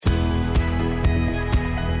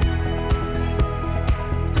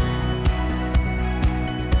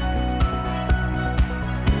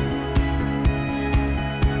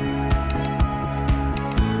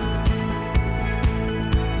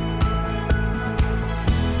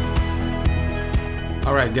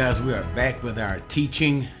All right, guys, we are back with our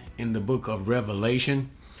teaching in the book of Revelation.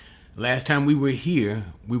 Last time we were here,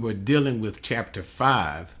 we were dealing with chapter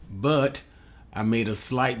 5, but I made a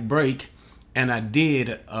slight break and I did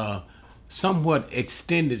a somewhat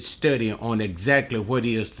extended study on exactly what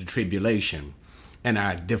is the tribulation. And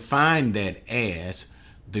I defined that as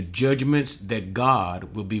the judgments that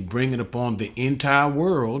God will be bringing upon the entire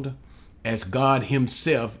world as God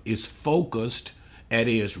himself is focused at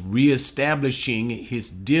is reestablishing his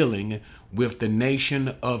dealing with the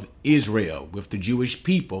nation of Israel, with the Jewish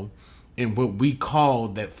people, in what we call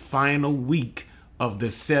that final week of the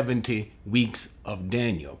 70 weeks of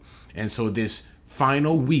Daniel. And so this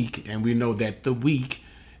final week, and we know that the week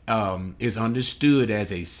is understood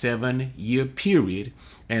as a 7-year period,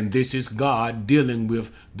 and this is God dealing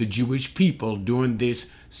with the Jewish people during this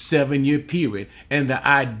 7-year period. And the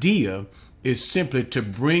idea is simply to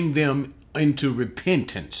bring them into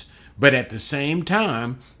repentance. But at the same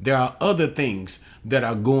time, there are other things that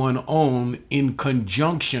are going on in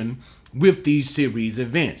conjunction with these series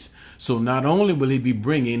events. So not only will he be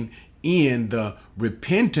bringing in the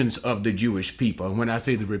repentance of the Jewish people, and when I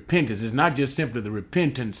say the repentance, it's not just simply the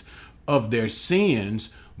repentance of their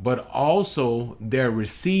sins, but also their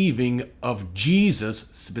receiving of Jesus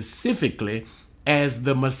specifically as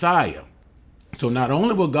the Messiah. So not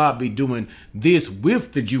only will God be doing this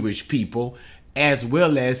with the Jewish people, as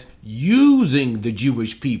well as using the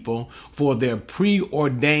Jewish people for their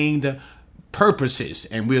preordained purposes.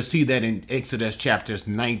 And we'll see that in Exodus chapters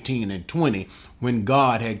 19 and 20, when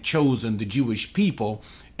God had chosen the Jewish people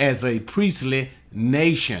as a priestly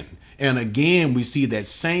nation. And again, we see that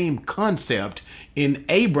same concept in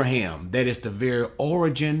Abraham. That is the very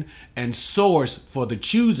origin and source for the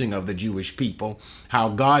choosing of the Jewish people. How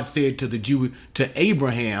God said to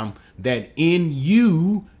Abraham that in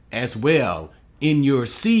you as well, in your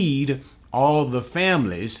seed, all the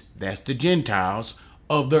families, that's the Gentiles,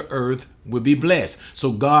 of the earth will be blessed.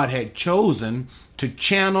 So God had chosen to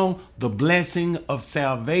channel the blessing of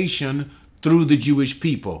salvation through the Jewish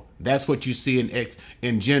people. That's what you see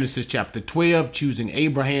in Genesis chapter 12, choosing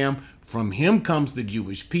Abraham. From him comes the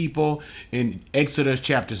Jewish people. In Exodus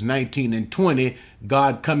chapters 19 and 20,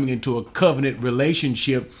 God coming into a covenant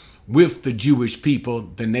relationship with the Jewish people,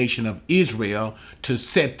 the nation of Israel, to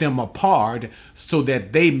set them apart so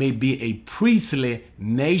that they may be a priestly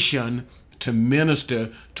nation to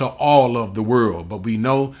minister to all of the world. But we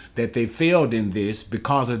know that they failed in this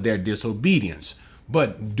because of their disobedience.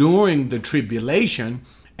 But during the tribulation,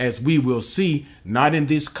 as we will see, not in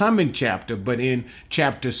this coming chapter, but in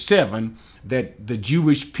chapter 7, that the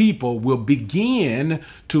Jewish people will begin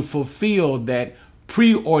to fulfill that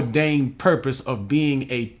preordained purpose of being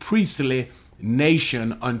a priestly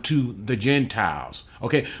nation unto the Gentiles.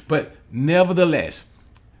 Okay, but nevertheless,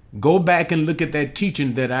 go back and look at that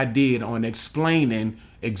teaching that I did on explaining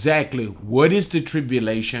exactly what is the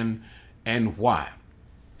tribulation and why.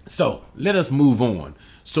 So let us move on.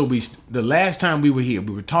 So the last time we were here,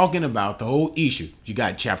 we were talking about the whole issue. You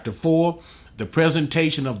got chapter 4, the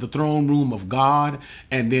presentation of the throne room of God.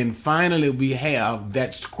 And then finally, we have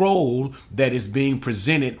that scroll that is being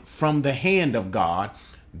presented from the hand of God.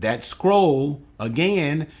 That scroll,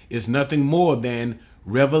 again, is nothing more than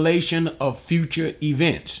revelation of future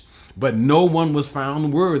events. But no one was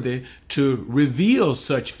found worthy to reveal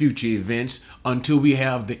such future events until we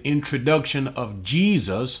have the introduction of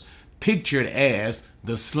Jesus, pictured as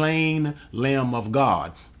the slain Lamb of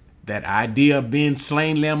God. That idea of being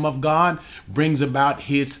slain Lamb of God brings about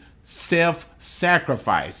his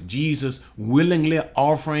self-sacrifice. Jesus willingly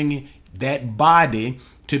offering that body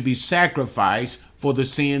to be sacrificed for the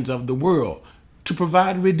sins of the world, to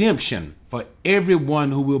provide redemption for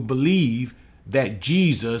everyone who will believe that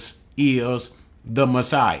Jesus is the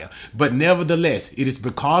Messiah. But nevertheless, it is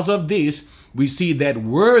because of this we see that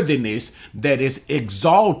worthiness that is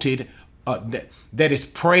exalted, that is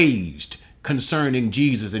praised concerning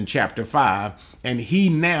Jesus in chapter 5, and he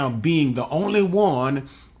now being the only one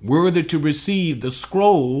worthy to receive the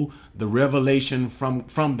scroll, the revelation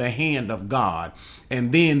from the hand of God.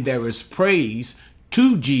 And then there is praise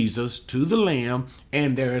to Jesus, to the Lamb,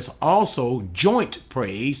 and there is also joint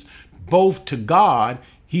praise both to God,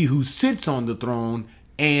 he who sits on the throne,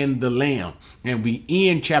 and the Lamb. And we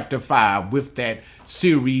end chapter 5 with that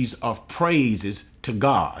series of praises to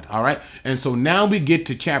God. All right. And so now we get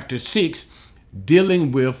to chapter 6,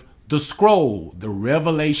 dealing with the scroll, the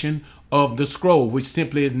revelation of the scroll, which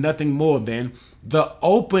simply is nothing more than the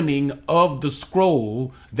opening of the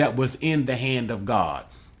scroll that was in the hand of God.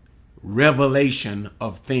 Revelation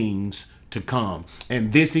of things to come.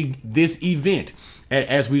 And this event,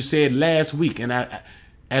 as we said last week, and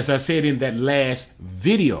As I said in that last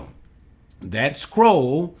video, that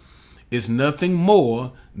scroll is nothing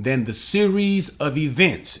more than the series of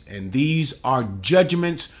events, and these are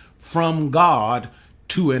judgments from God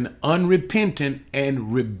to an unrepentant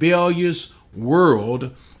and rebellious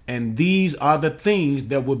world, and these are the things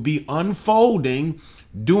that will be unfolding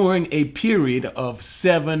during a period of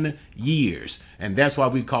 7 years, and that's why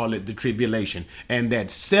we call it the tribulation. And that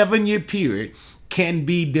 7-year period can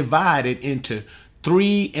be divided into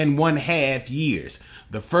 3.5 years.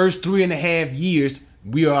 The first 3.5 years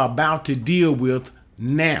we are about to deal with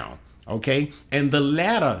now, okay? And the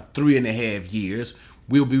latter 3.5 years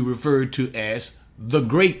will be referred to as the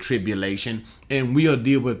Great Tribulation, and we'll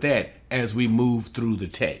deal with that as we move through the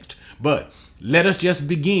text. But let us just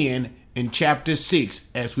begin in chapter 6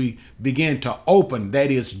 as we begin to open,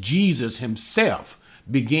 that is, Jesus himself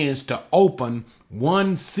begins to open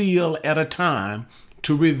one seal at a time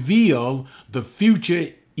to reveal the future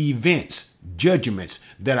events, judgments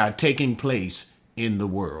that are taking place in the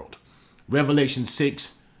world. Revelation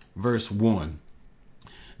 6, verse 1.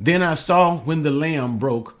 Then I saw when the Lamb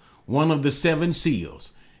broke one of the 7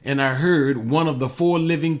 seals, and I heard one of the 4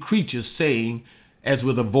 living creatures saying, as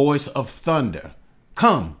with a voice of thunder,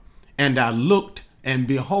 "Come." And I looked, and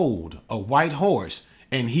behold, a white horse,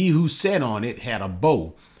 and he who sat on it had a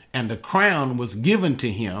bow, and a crown was given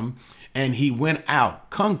to him, and he went out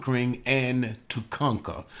conquering and to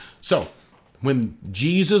conquer. So when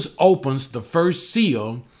Jesus opens the first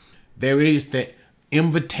seal, there is the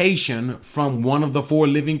invitation from one of the 4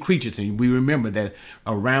 living creatures. And we remember that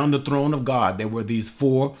around the throne of God, there were these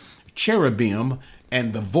 4 cherubim,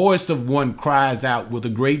 and the voice of one cries out with a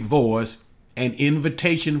great voice, an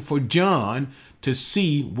invitation for John to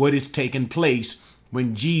see what is taking place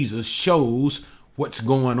when Jesus shows what's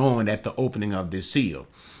going on at the opening of this seal.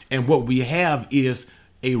 And what we have is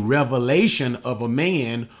a revelation of a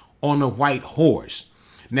man on a white horse.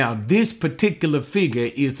 Now, this particular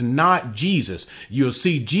figure is not Jesus. You'll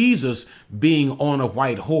see Jesus being on a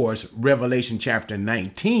white horse, Revelation chapter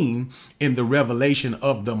 19, in the revelation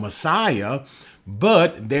of the Messiah,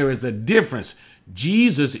 but there is a difference.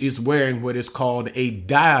 Jesus is wearing what is called a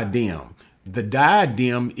diadem. The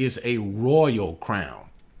diadem is a royal crown.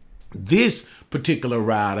 This particular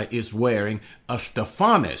rider is wearing a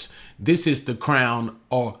Stephanos. This is the crown,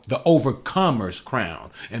 or the overcomer's crown.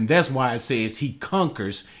 And that's why it says he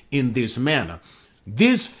conquers in this manner.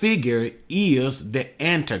 This figure is the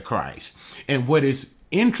Antichrist. And what is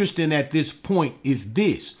interesting at this point is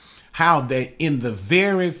this, how that in the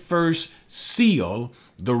very first seal,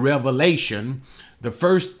 the revelation, the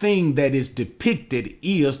first thing that is depicted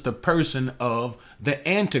is the person of the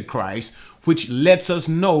Antichrist, which lets us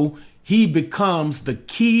know he becomes the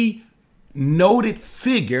key noted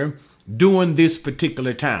figure during this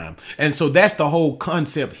particular time. And so that's the whole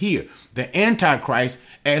concept here. The Antichrist,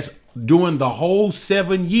 as during the whole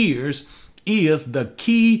 7 years, is the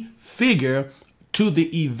key figure to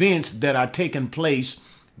the events that are taking place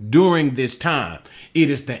during this time. It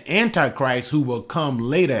is the Antichrist who will come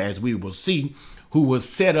later, as we will see, who will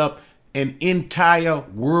set up an entire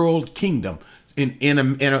world kingdom.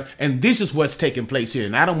 And this is what's taking place here.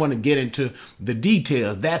 And I don't want to get into the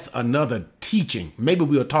details. That's another teaching. Maybe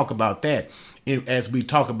we'll talk about that as we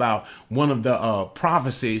talk about one of the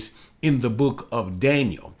prophecies in the book of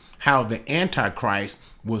Daniel, how the Antichrist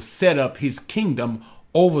will set up his kingdom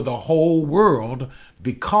over the whole world,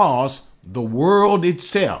 because the world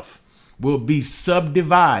itself will be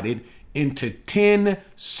subdivided into 10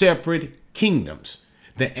 separate kingdoms.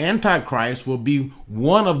 The Antichrist will be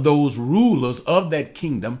one of those rulers of that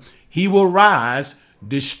kingdom. He will rise,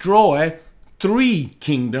 destroy 3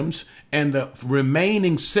 kingdoms, and the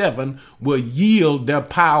remaining 7 will yield their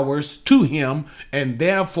powers to him, and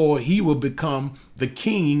therefore he will become the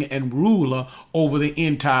king and ruler over the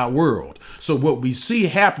entire world. So what we see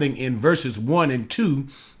happening in verses 1 and 2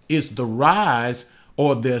 is the rise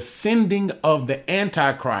or the ascending of the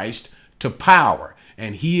Antichrist to power.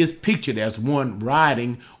 And he is pictured as one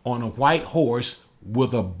riding on a white horse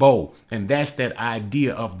with a bow. And that's that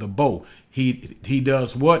idea of the bow. He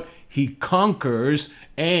does what? He conquers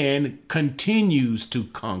and continues to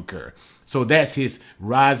conquer. So that's his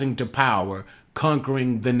rising to power,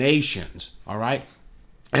 conquering the nations. All right.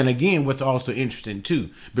 And again, what's also interesting too,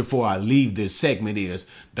 before I leave this segment, is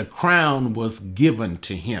the crown was given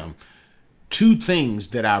to him. 2 things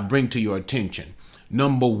that I bring to your attention.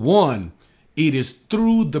 Number 1, it is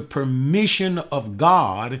through the permission of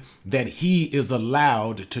God that he is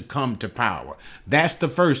allowed to come to power. That's the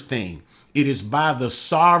first thing. It is by the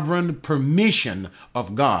sovereign permission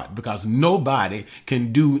of God, because nobody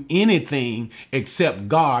can do anything except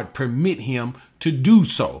God permit him to do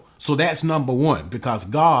so. So that's number one, because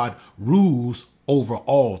God rules over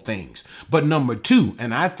all things. But number two,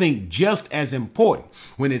 and I think just as important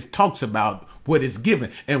when it talks about what is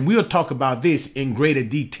given, and we'll talk about this in greater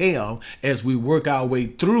detail as we work our way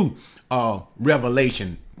through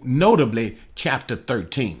Revelation, notably chapter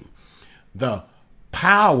 13. The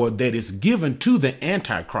power that is given to the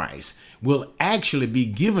Antichrist will actually be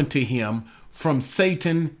given to him from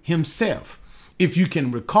Satan himself. If you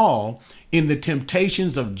can recall, in the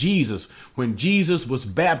temptations of Jesus, when Jesus was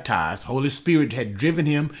baptized, Holy Spirit had driven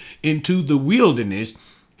him into the wilderness.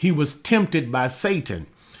 He was tempted by Satan.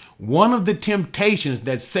 One of the temptations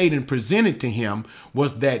that Satan presented to him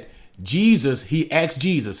was that he asked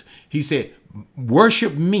Jesus, he said,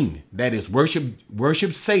 worship me, that is,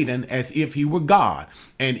 worship Satan as if he were God.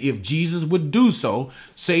 And if Jesus would do so,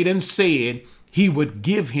 Satan said he would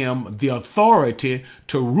give him the authority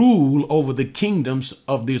to rule over the kingdoms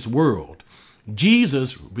of this world.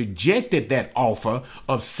 Jesus rejected that offer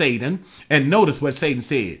of Satan. And notice what Satan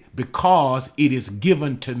said, because it is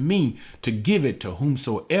given to me to give it to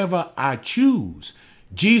whomsoever I choose.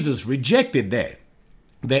 Jesus rejected that.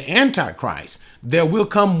 The Antichrist, there will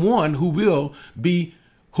come one that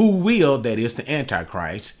is the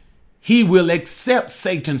Antichrist. He will accept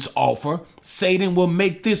Satan's offer. Satan will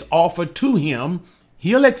make this offer to him.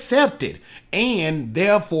 He'll accept it. And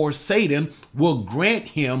therefore, Satan will grant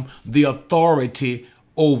him the authority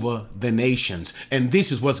over the nations. And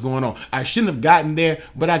this is what's going on. I shouldn't have gotten there,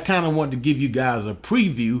 but I kind of wanted to give you guys a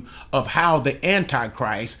preview of how the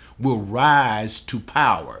Antichrist will rise to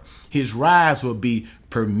power. His rise will be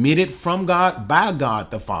permitted from God by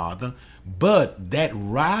God the Father, but that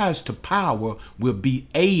rise to power will be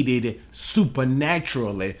aided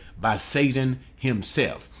supernaturally by Satan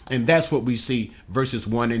himself. And that's what we see verses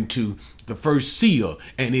 1 and 2, the first seal.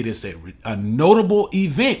 And it is a notable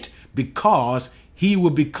event because he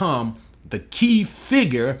will become the key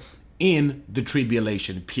figure in the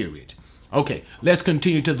tribulation period. Okay, let's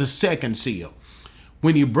continue to the second seal.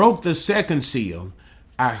 When he broke the second seal,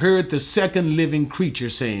 I heard the second living creature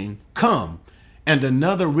saying, "Come." And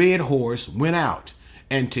another red horse went out,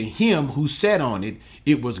 and to him who sat on it,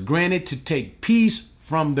 it was granted to take peace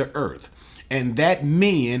from the earth, and that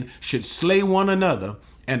men should slay one another,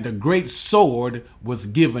 and a great sword was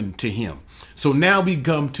given to him. So now we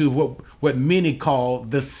come to what many call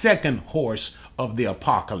the second horse of the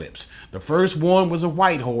apocalypse. The first one was a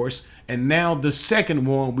white horse, and now the second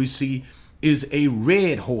one we see is a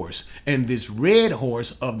red horse. And this red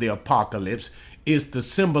horse of the apocalypse is the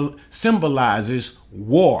symbolizes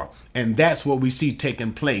war, and that's what we see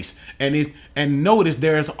taking place. And notice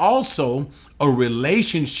there is also a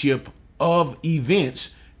relationship of events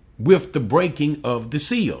with the breaking of the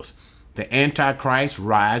seals. The Antichrist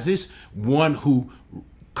rises, one who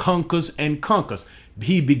conquers and conquers.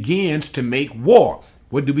 He begins to make war.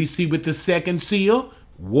 What do we see with the second seal?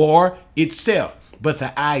 War itself. But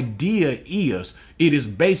the idea is, it is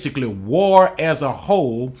basically war as a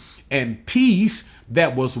whole and peace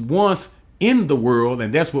that was once in the world.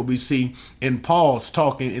 And that's what we see in Paul's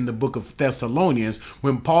talking in the book of Thessalonians,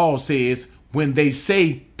 when Paul says, when they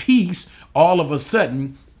say peace, all of a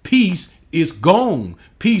sudden, peace is gone.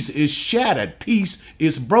 Peace is shattered. Peace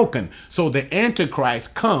is broken. So the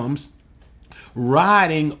Antichrist comes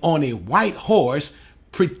riding on a white horse,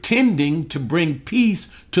 pretending to bring peace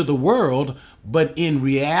to the world, but in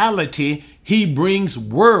reality, he brings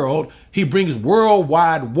worldwide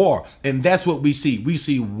war. And that's what we see. We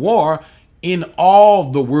see war in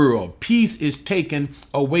all the world. Peace is taken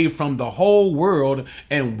away from the whole world,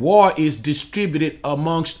 and war is distributed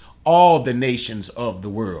amongst all the nations of the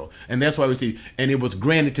world. And that's why we see, and it was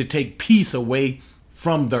granted to take peace away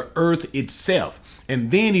from the earth itself.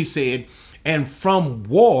 And then he said, and from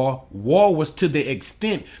war was to the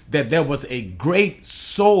extent that there was a great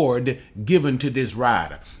sword given to this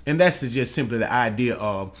rider. And that's just simply the idea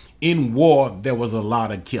of, in war, there was a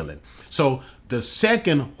lot of killing. So the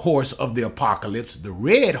second horse of the apocalypse, the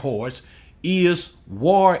red horse, is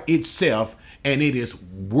war itself, and it is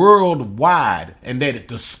worldwide, and that is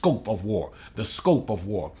the scope of war. The scope of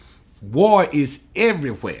war. War is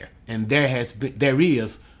everywhere, and there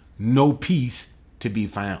is no peace to be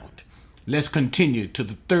found. Let's continue to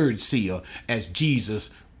the third seal as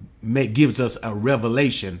Jesus gives us a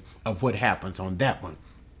revelation of what happens on that one.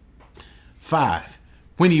 5.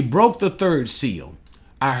 When he broke the third seal,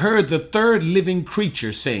 I heard the third living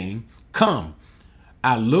creature saying, "Come."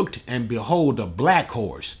 I looked, and behold, a black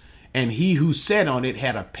horse, and he who sat on it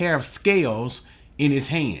had a pair of scales in his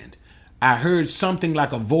hand. I heard something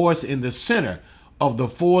like a voice in the center of the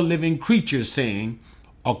four living creatures saying,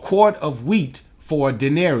 "A quart of wheat for a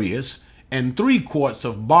denarius, and 3 quarts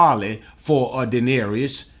of barley for a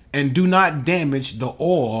denarius, and do not damage the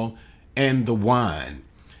oil and the wine.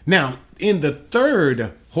 Now, in the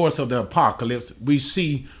third horse of the apocalypse, we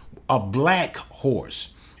see a black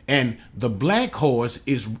horse. And the black horse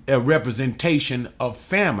is a representation of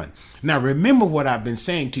famine. Now, remember what I've been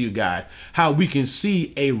saying to you guys, how we can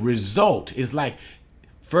see a result. It's like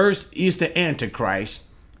first is the Antichrist,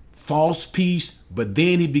 false peace, but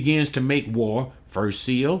then he begins to make war. First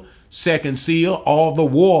seal, second seal, all the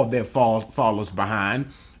war that follows behind.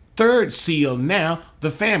 Third seal, now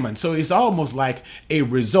the famine. So it's almost like a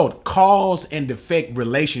result, cause and effect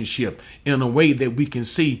relationship in a way that we can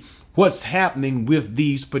see what's happening with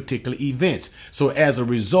these particular events. So as a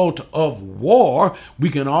result of war, we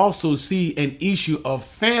can also see an issue of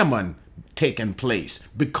famine taking place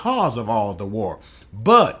because of all the war.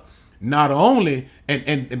 But not only,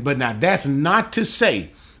 but now that's not to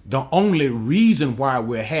say the only reason why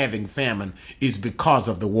we're having famine is because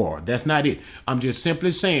of the war. That's not it. I'm just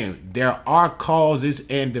simply saying there are causes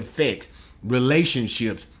and effects,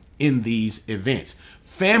 relationships in these events.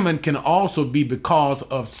 Famine can also be because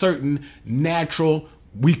of certain natural,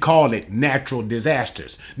 we call it natural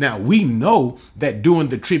disasters. Now, we know that during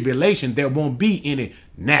the tribulation, there won't be any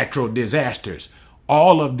natural disasters.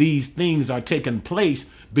 All of these things are taking place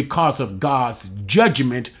because of God's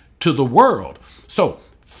judgment to the world. So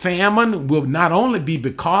famine will not only be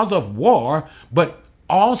because of war, but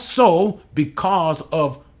also because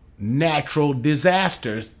of natural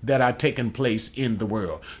disasters that are taking place in the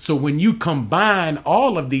world. So when you combine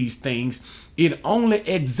all of these things, it only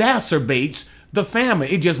exacerbates the famine.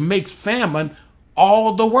 It just makes famine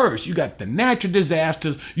all the worse. You got the natural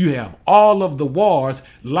disasters, you have all of the wars,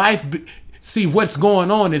 see what's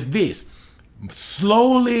going on is this.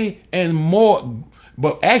 Slowly and more,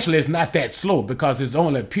 but actually it's not that slow because it's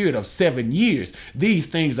only a period of 7 years. These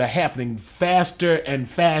things are happening faster and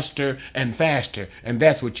faster and faster. And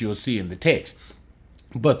that's what you'll see in the text.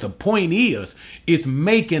 But the point is, it's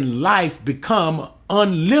making life become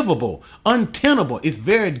unlivable, untenable. It's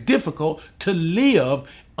very difficult to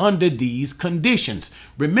live under these conditions.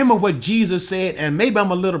 Remember what Jesus said, and maybe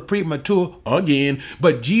I'm a little premature again,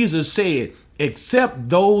 but Jesus said, except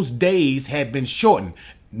those days had been shortened,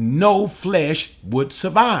 no flesh would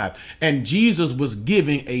survive. And Jesus was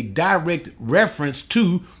giving a direct reference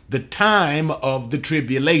to the time of the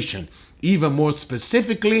tribulation, even more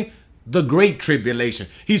specifically, the great tribulation.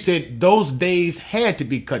 He said those days had to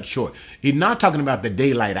be cut short. He's not talking about the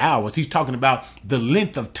daylight hours. He's talking about the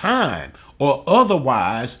length of time, or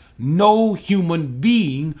otherwise no human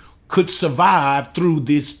being could survive through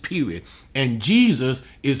this period. And Jesus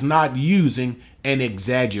is not using an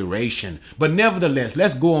exaggeration. But nevertheless,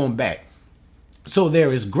 let's go on back. So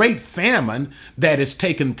there is great famine that is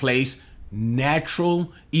taking place,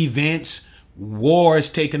 natural events, war is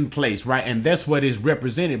taking place, right? And that's what is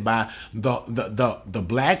represented by the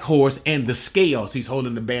black horse and the scales. He's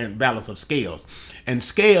holding the balance of scales. And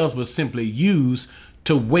scales was simply used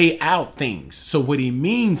to weigh out things. So what he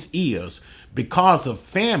means is, because of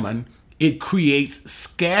famine, it creates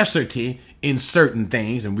scarcity in certain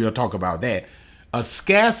things, and we'll talk about that. A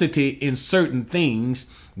scarcity in certain things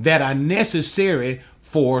that are necessary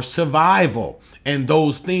for survival. And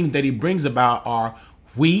those things that he brings about are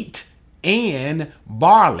wheat and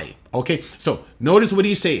barley. Okay, so notice what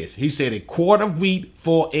he says. He said 1/4 of wheat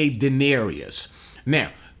for a denarius.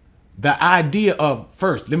 Now, the idea of,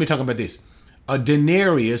 first, let me talk about this. A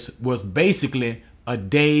denarius was basically a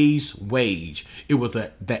day's wage. It was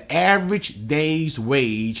the average day's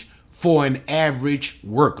wage for an average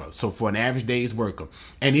worker. So for an average day's worker.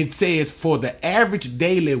 And it says for the average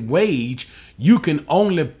daily wage, you can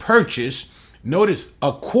only purchase, notice,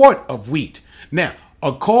 1/4 of wheat. Now,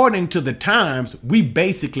 according to the times, we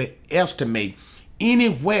basically estimate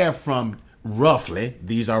anywhere from roughly,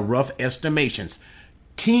 these are rough estimations,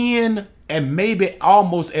 10 and maybe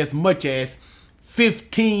almost as much as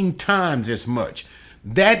 15 times as much.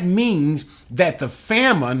 That means that the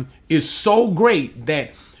famine is so great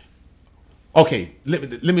that, okay,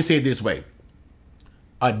 let me say it this way.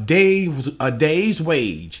 A day's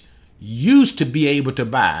wage used to be able to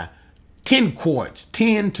buy 10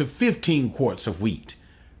 to 15 quarts of wheat.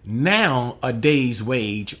 Now a day's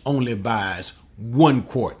wage only buys 1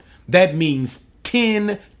 quart. That means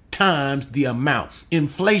 10 times the amount.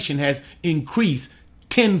 Inflation has increased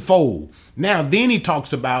tenfold. Now, then he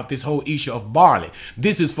talks about this whole issue of barley.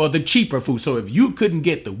 This is for the cheaper food. So if you couldn't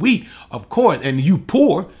get the wheat, of course, and you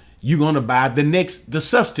poor, you're going to buy the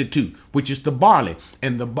substitute, which is the barley.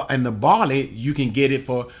 And the barley, you can get it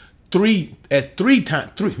for three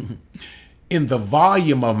times. in the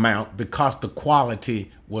volume amount because the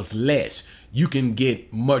quality was less. You can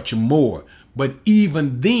get much more. But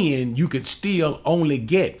even then, you could still only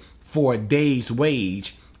get for a day's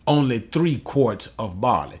wage only 3 quarts of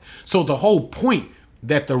barley. So the whole point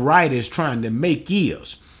that the writer is trying to make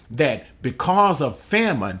is that because of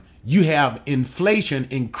famine, you have inflation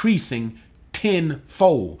increasing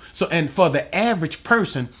tenfold. So, and for the average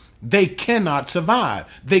person, they cannot survive.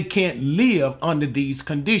 They can't live under these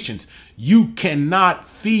conditions. You cannot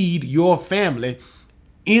feed your family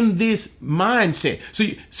in this mindset. So,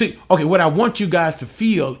 see, okay, what I want you guys to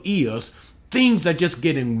feel is things are just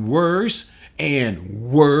getting worse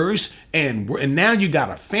and worse and worse. And now you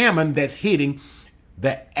got a famine that's hitting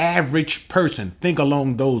the average person. Think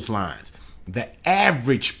along those lines. The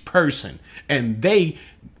average person. And they,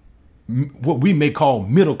 what we may call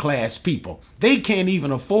middle class people, they can't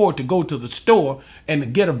even afford to go to the store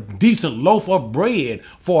and get a decent loaf of bread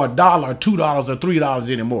for $1, $2, or $3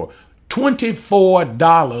 anymore.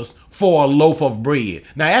 $24 for a loaf of bread.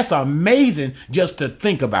 Now that's amazing just to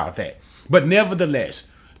think about that. But nevertheless,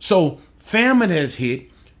 so famine has hit,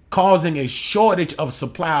 causing a shortage of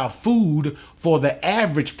supply of food for the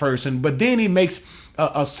average person. But then he makes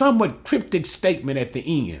a somewhat cryptic statement at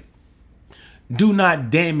the end. Do not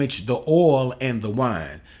damage the oil and the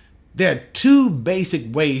wine. There are 2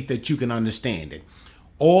 basic ways that you can understand it.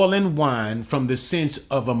 Oil and wine from the sense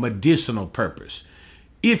of a medicinal purpose.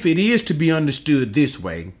 If it is to be understood this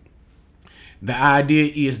way, the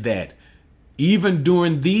idea is that even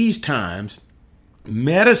during these times,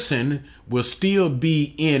 medicine will still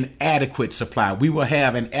be in adequate supply. We will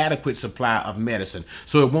have an adequate supply of medicine.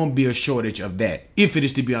 So it won't be a shortage of that, if it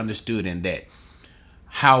is to be understood in that.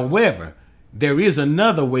 However, there is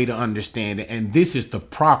another way to understand it, and this is the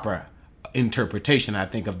proper interpretation, I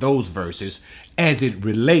think, of those verses as it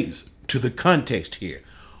relates to the context here.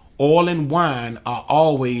 Oil and wine are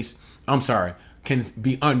always, can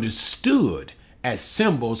be understood as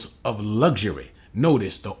symbols of luxury.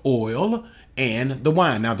 Notice the oil and the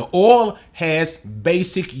wine. Now, the oil has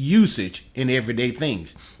basic usage in everyday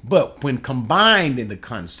things, but when combined in the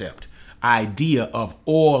concept, idea of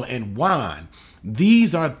oil and wine,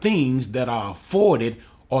 these are things that are afforded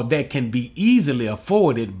or that can be easily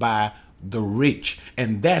afforded by the rich.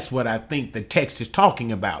 And that's what I think the text is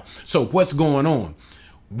talking about. So what's going on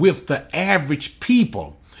with the average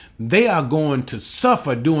people? They are going to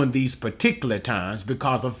suffer during these particular times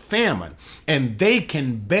because of famine, and they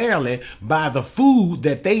can barely buy the food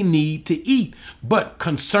that they need to eat. But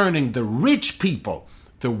concerning the rich people,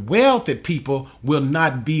 the wealthy people will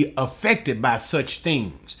not be affected by such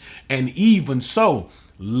things. And even so,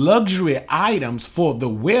 luxury items for the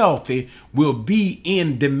wealthy will be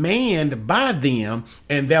in demand by them,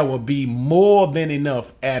 and there will be more than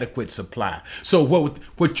enough adequate supply. So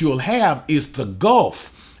what you'll have is the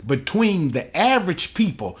gulf between the average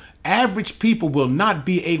people. Average people will not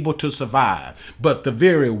be able to survive, but the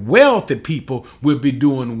very wealthy people will be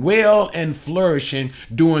doing well and flourishing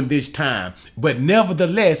during this time. But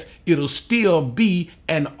nevertheless, it'll still be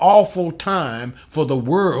an awful time for the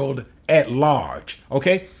world at large.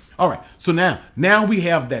 Okay? All right. So now we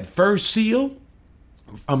have that first seal.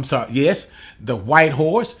 The white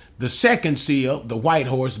horse. The second seal, the white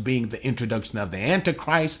horse, being the introduction of the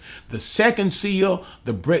Antichrist. The second seal,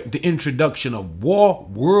 the introduction of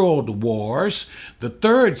world wars. The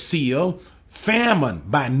third seal, famine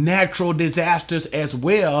by natural disasters as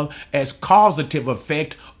well as causative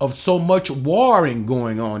effect of so much warring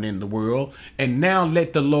going on in the world. And now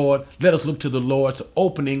let us look to the Lord's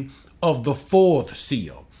opening of the fourth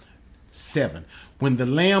seal. 7. When the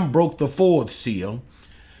Lamb broke the fourth seal,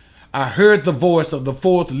 I heard the voice of the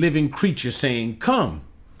fourth living creature saying, "Come."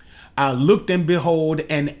 I looked, and behold,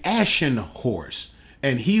 an ashen horse,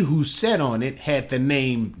 and he who sat on it had the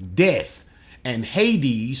name Death, and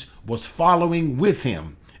Hades was following with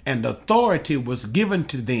him, and authority was given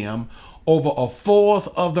to them over a fourth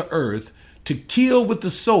of the earth to kill with the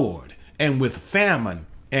sword, and with famine,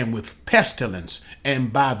 and with pestilence,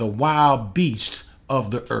 and by the wild beasts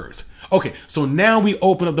of the earth. Okay, so now we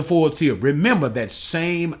open up the fourth seal. Remember that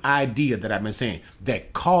same idea that I've been saying,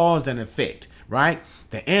 that cause and effect, right?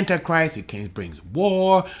 The Antichrist, it brings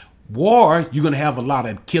war. War, you're going to have a lot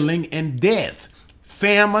of killing and death.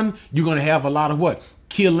 Famine, you're going to have a lot of what?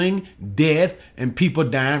 Killing, death, and people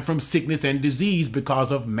dying from sickness and disease because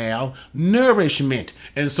of malnourishment.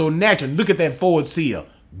 And so naturally, look at that fourth seal.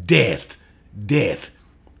 Death, death.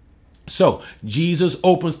 So Jesus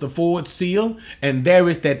opens the fourth seal, and there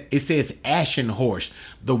is that, it says ashen horse.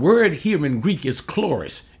 The word here in Greek is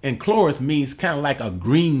chloris, and chloris means kind of like a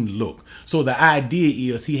green look. So the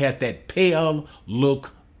idea is he has that pale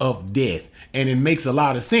look of death. And it makes a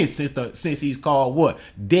lot of sense since he's called what?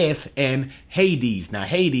 Death and Hades. Now,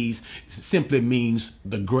 Hades simply means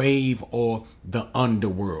the grave or the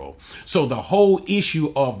underworld. So the whole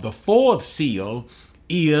issue of the fourth seal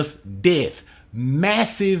is death,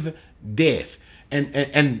 massive death,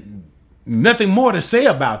 and nothing more to say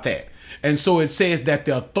about that. And so it says that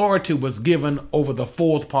the authority was given over the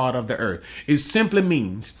fourth part of the earth. It simply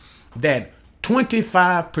means that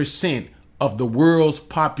 25% of the world's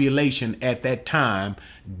population at that time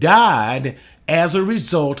died as a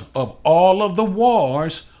result of all of the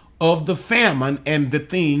wars, of the famine, and the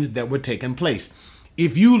things that were taking place.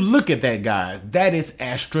 If you look at that, guys, that is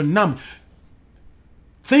astronomical.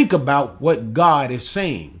 Think about what God is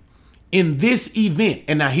saying in this event.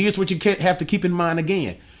 And now here's what you have to keep in mind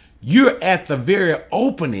again. You're at the very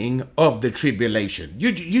opening of the tribulation.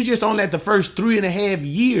 You're just only at the first 3.5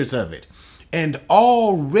 years of it. And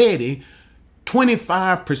already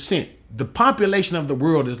 25%, the population of the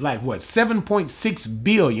world is like what, 7.6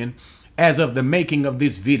 billion as of the making of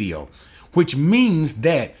this video, which means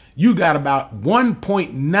that you got about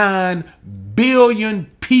 1.9 billion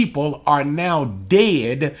people are now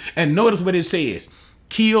dead. And notice what it says,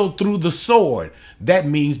 killed through the sword. That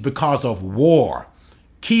means because of war.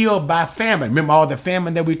 Killed by famine. Remember all the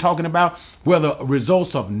famine that we're talking about, whether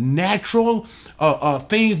results of natural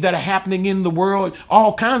things that are happening in the world,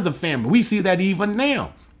 all kinds of famine. We see that even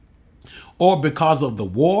now. Or because of the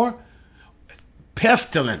war,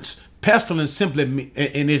 pestilence. Pestilence simply,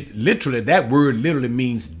 and it's literally, that word literally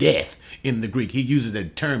means death in the Greek. He uses the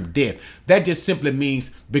term death. That just simply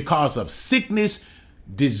means because of sickness,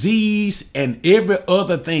 disease, and every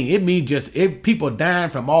other thing. It means just people dying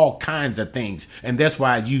from all kinds of things. And that's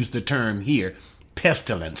why I use the term here,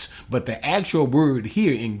 pestilence. But the actual word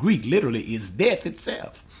here in Greek literally is death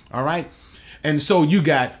itself. All right. And so you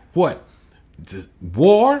got what? The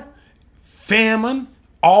war, famine,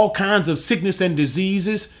 all kinds of sickness and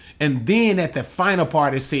diseases. And then at the final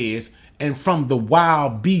part, it says, and from the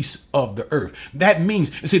wild beasts of the earth. That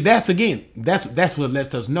means, see, that's what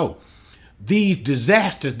lets us know. These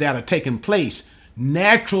disasters that are taking place,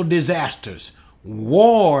 natural disasters,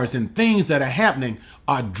 wars, and things that are happening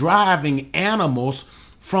are driving animals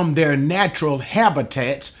from their natural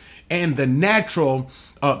habitats and the natural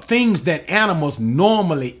things that animals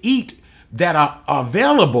normally eat that are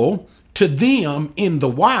available to them in the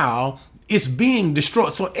wild. It's being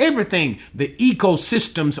destroyed. So everything, the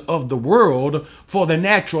ecosystems of the world for the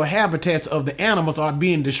natural habitats of the animals are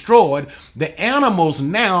being destroyed. The animals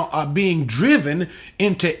now are being driven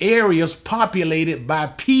into areas populated by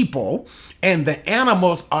people, and the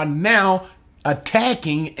animals are now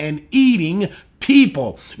attacking and eating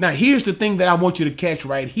people. Now, here's the thing that I want you to catch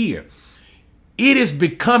right here. It is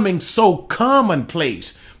becoming so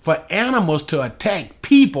commonplace for animals to attack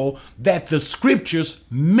people that the scriptures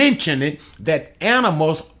mention it, that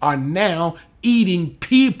animals are now eating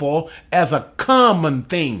people as a common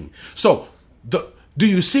thing. So do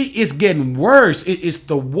you see it's getting worse? It's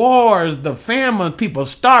the wars, the famine, people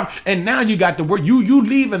starve, and now you got the word, you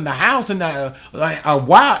leaving the house and a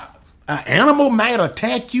wild animal might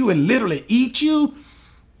attack you and literally eat you.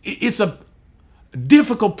 It's a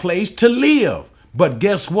difficult place to live. But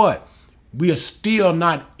guess what? We are still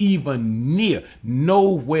not even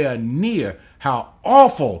nowhere near how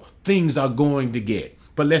awful things are going to get.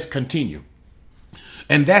 But let's continue.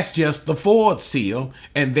 And that's just the fourth seal.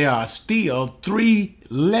 And there are still 3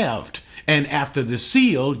 left. And after the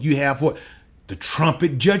seal, you have what? The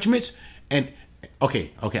trumpet judgments. And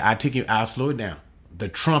I'll slow it down. The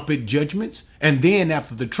trumpet judgments. And then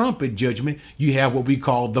after the trumpet judgment, you have what we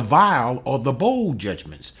call the vial or the bowl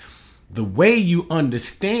judgments. The way you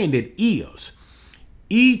understand it is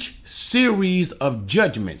each series of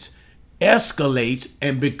judgments escalates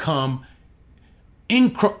and become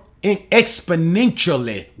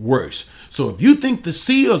exponentially worse. So if you think the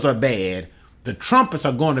seals are bad, the trumpets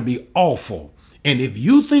are going to be awful. And if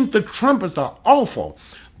you think the trumpets are awful,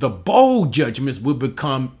 the bowl judgments will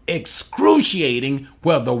become excruciating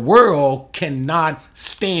where the world cannot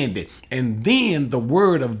stand it. And then the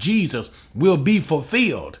word of Jesus will be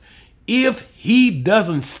fulfilled. If he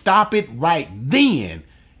doesn't stop it right then,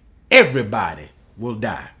 everybody will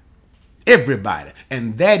die. Everybody.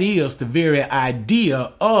 And that is the very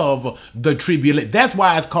idea of the tribulation. That's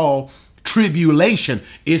why it's called tribulation.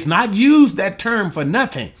 It's not used, that term, for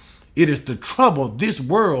nothing. It is the trouble this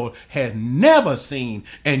world has never seen.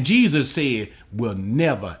 And Jesus said will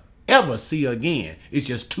never, ever see again. It's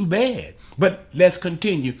just too bad. But let's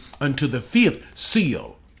continue unto the 5th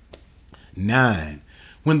seal. 9.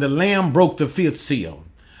 When the Lamb broke the 5th seal,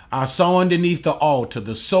 I saw underneath the altar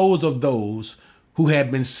the souls of those who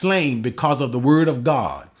had been slain because of the word of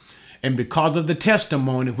God and because of the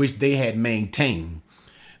testimony which they had maintained.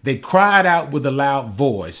 They cried out with a loud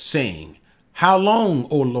voice, saying, How long,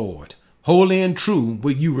 O Lord, holy and true,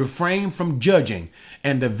 will you refrain from judging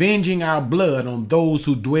and avenging our blood on those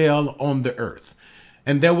who dwell on the earth?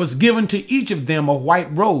 And there was given to each of them a white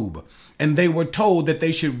robe, and they were told that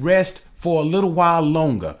they should rest for a little while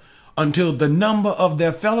longer, until the number of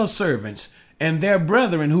their fellow servants and their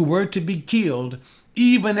brethren who were to be killed,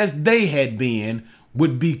 even as they had been,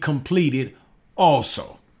 would be completed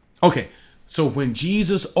also. Okay, so when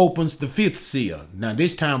Jesus opens the fifth seal, now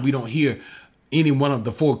this time we don't hear any one of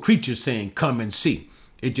the four creatures saying, Come and see.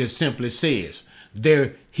 It just simply says,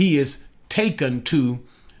 there he is taken to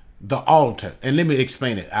the altar. And let me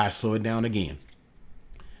explain it. I slow it down again.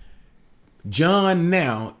 John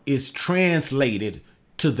now is translated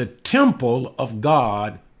to the temple of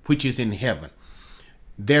God, which is in heaven.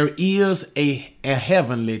 There is a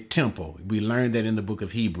heavenly temple. We learned that in the book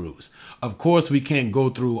of Hebrews. Of course, we can't go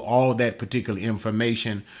through all that particular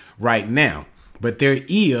information right now, but there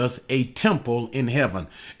is a temple in heaven.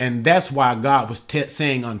 And that's why God was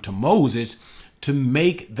saying unto Moses to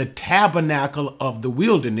make the tabernacle of the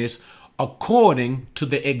wilderness according to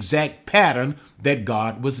the exact pattern that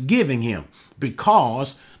God was giving him,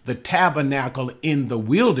 because the tabernacle in the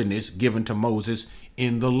wilderness given to Moses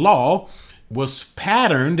in the law was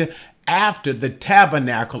patterned after the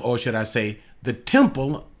tabernacle, or should I say, the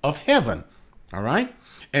temple of heaven. All right.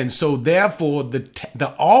 And so therefore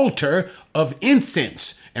the altar of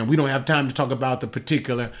incense, and we don't have time to talk about the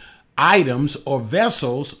particular items or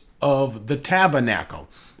vessels of the tabernacle,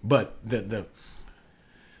 but the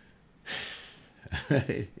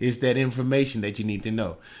is that information that you need to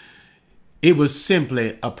know. It was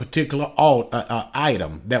simply a particular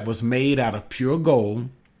item that was made out of pure gold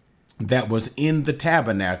that was in the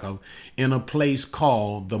tabernacle in a place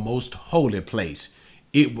called the most holy place.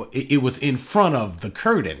 It was in front of the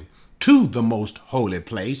curtain to the most holy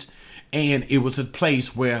place, and it was a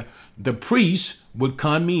place where the priest would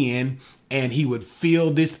come in and he would fill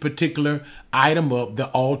this particular item up, the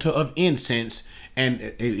altar of incense, and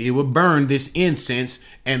it would burn this incense,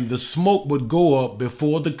 and the smoke would go up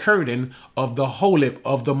before the curtain of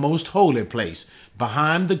the most holy place.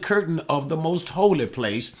 Behind the curtain of the most holy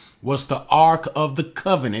place was the Ark of the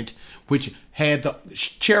Covenant, which had the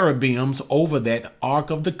cherubims over that Ark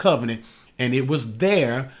of the Covenant, and it was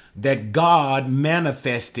there that God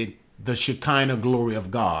manifested the Shekinah glory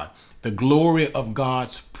of God. The glory of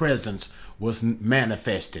God's presence was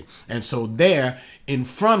manifested. And so there in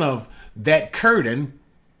front of that curtain,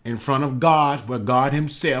 in front of God, where God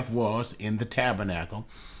himself was in the tabernacle,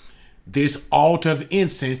 this altar of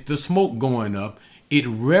incense, the smoke going up, it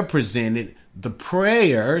represented the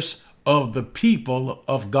prayers of the people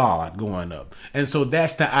of God going up. And so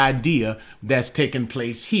that's the idea that's taking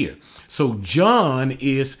place here. So John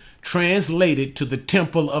is translated to the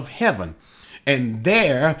temple of heaven. And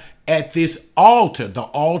there at this altar, the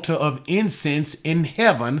altar of incense in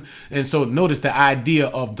heaven. And so notice the idea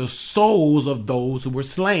of the souls of those who were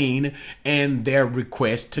slain and their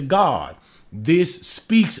request to God. This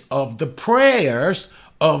speaks of the prayers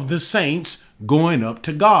of the saints going up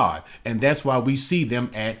to God. And that's why we see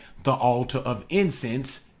them at the altar of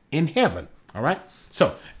incense in heaven. All right.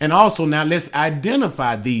 So, and also now let's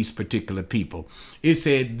identify these particular people. It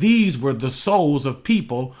said these were the souls of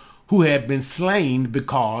people who had been slain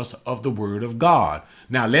because of the word of God.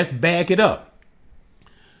 Now let's back it up.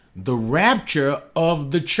 The rapture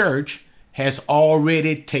of the church has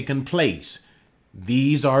already taken place.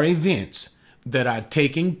 These are events that are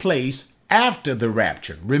taking place after the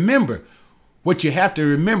rapture. Remember, what you have to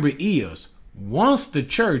remember is once the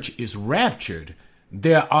church is raptured,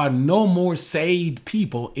 there are no more saved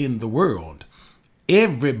people in the world.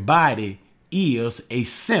 Everybody is a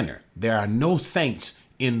sinner. There are no saints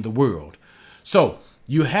in the world. So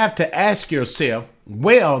you have to ask yourself,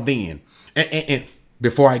 well then, and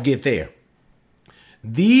before I get there,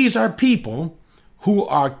 these are people who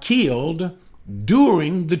are killed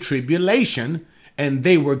during the tribulation, and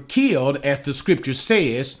they were killed, as the scripture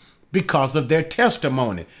says, because of their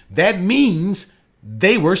testimony. That means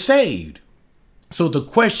they were saved. So the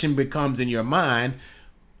question becomes in your mind,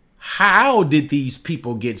 how did these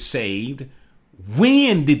people get saved?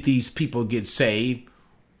 When did these people get saved?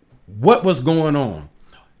 What was going on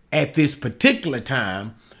at this particular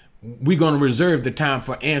time? We're going to reserve the time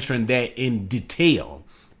for answering that in detail.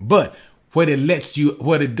 But what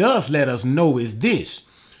it does let us know is this: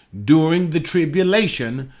 during the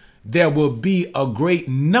tribulation, there will be a great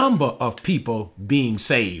number of people being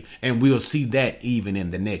saved. And we'll see that even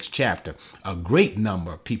in the next chapter, a great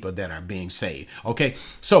number of people that are being saved. Okay,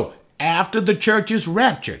 so after the church is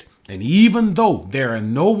raptured, and even though there are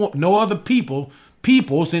no other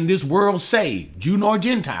peoples in this world saved, Jew nor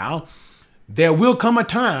Gentile, there will come a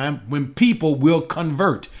time when people will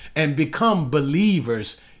convert and become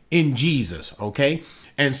believers in Jesus. Okay,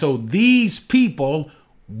 and so these people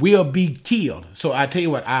will be killed. So I tell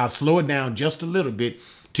you what, I'll slow it down just a little bit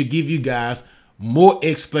to give you guys more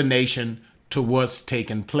explanation to what's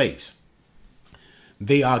taking place.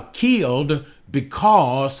 They are killed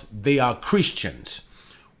because they are Christians.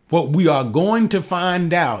 What we are going to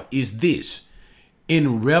find out is this.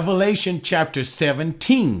 In Revelation chapter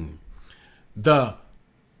 17, what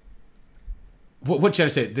should I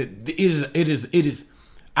say? It is.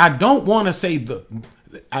 I don't want to say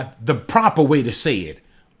the proper way to say it.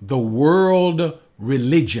 The world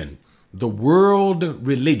religion. The world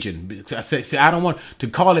religion. I don't want to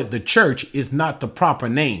call it the church. Is not the proper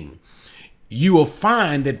name. You will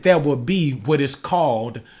find that there will be what is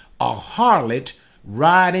called a harlot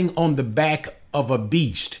riding on the back of a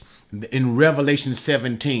beast in Revelation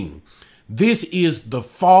 17. This is the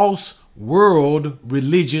false world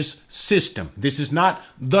religious system. This is not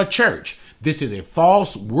the church. This is a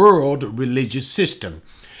false world religious system.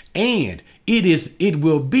 And it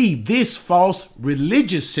will be this false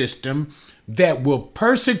religious system that will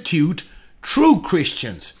persecute true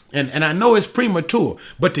Christians. And I know it's premature,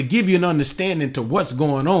 but to give you an understanding to what's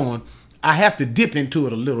going on, I have to dip into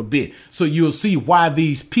it a little bit. So you'll see why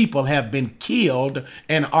these people have been killed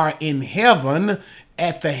and are in heaven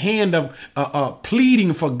at the hand of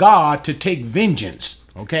pleading for God to take vengeance.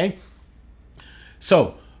 Okay?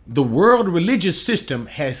 So the world religious system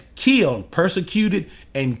has killed, persecuted,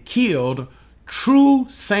 and killed true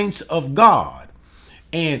saints of God.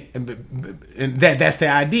 And that's the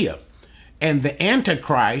idea. And the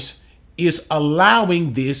Antichrist is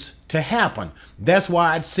allowing this to happen. That's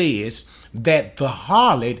why it says that the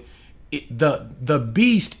harlot, the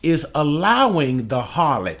beast is allowing the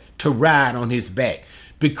harlot to ride on his back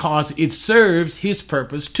because it serves his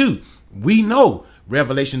purpose too. We know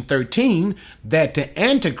Revelation 13 that the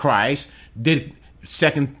Antichrist did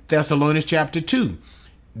 2 Thessalonians chapter 2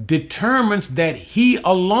 determines that he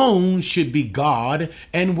alone should be God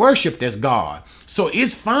and worshiped as God. So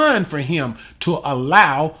it's fine for him to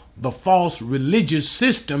allow the false religious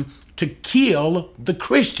system to kill the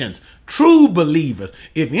Christians, true believers.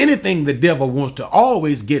 If anything, the devil wants to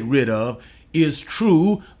always get rid of is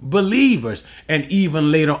true believers. And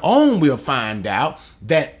even later on, we'll find out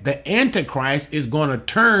that the Antichrist is going to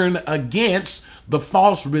turn against the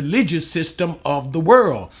false religious system of the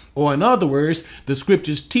world. Or in other words, the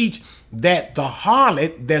scriptures teach that the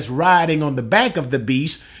harlot that's riding on the back of the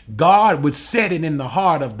beast, God would set it in the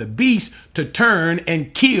heart of the beast to turn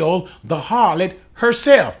and kill the harlot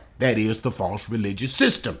herself. That is the false religious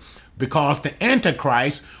system. Because the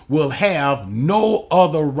Antichrist will have no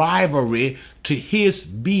other rivalry to his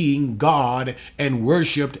being God and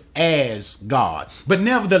worshiped as God. But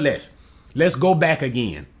nevertheless, let's go back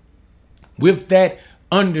again. With that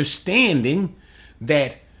understanding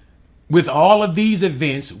that with all of these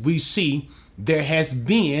events, we see there has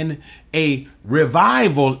been a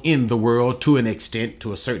revival in the world to an extent,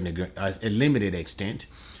 to a certain degree, a limited extent,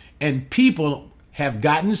 and people have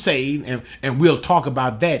gotten saved, and we'll talk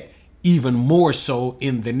about that even more so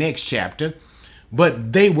in the next chapter.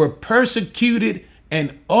 But they were persecuted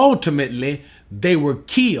and ultimately they were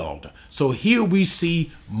killed. So here we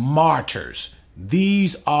see martyrs.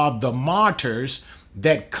 These are the martyrs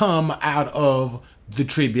that come out of the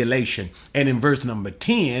tribulation. And in verse number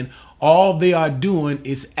 10, all they are doing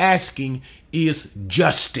is asking is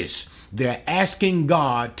justice. They're asking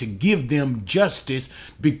God to give them justice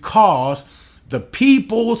because the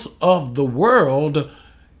peoples of the world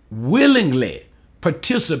willingly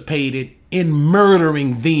participated in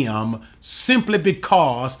murdering them simply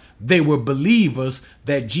because they were believers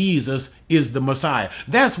that Jesus is the Messiah.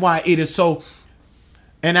 That's why it is so.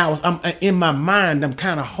 And I'm in my mind, I'm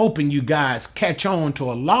kind of hoping you guys catch on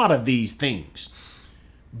to a lot of these things.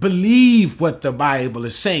 Believe what the Bible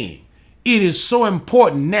is saying. It is so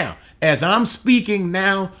important now. As I'm speaking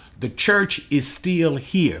now, the church is still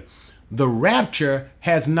here. The rapture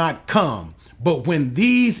has not come. But when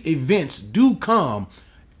these events do come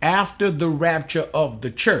after the rapture of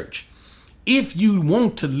the church, if you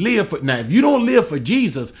want to live for, now, if you don't live for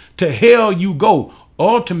Jesus, to hell you go.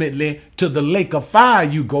 Ultimately, to the lake of fire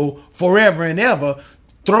you go forever and ever,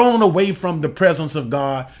 thrown away from the presence of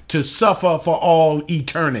God to suffer for all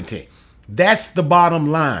eternity. That's the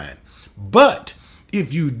bottom line. But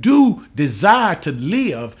if you do desire to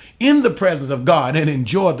live in the presence of God and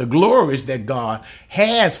enjoy the glories that God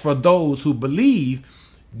has for those who believe,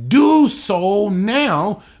 do so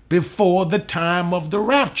now before the time of the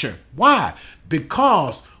rapture. Why?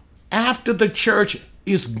 Because after the church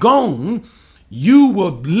is gone, you're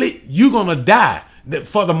going to die.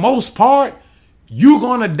 For the most part, you're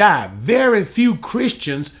going to die. Very few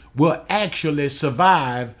Christians will actually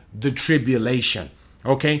survive the tribulation.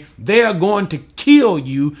 Okay? They are going to kill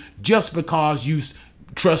you just because you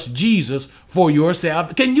trust Jesus for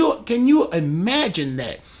yourself. Can you imagine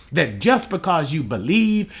that? That just because you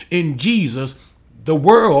believe in Jesus, the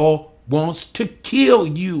world wants to kill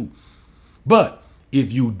you. But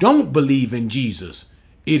if you don't believe in Jesus,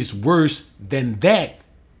 it is worse than that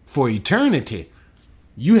for eternity.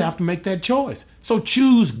 You have to make that choice. So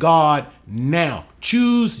choose God now.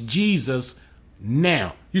 Choose Jesus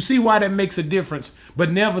now. You see why that makes a difference?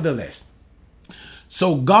 But nevertheless,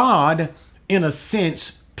 so God, in a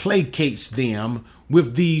sense, placates them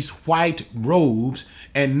with these white robes.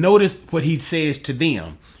 And notice what he says to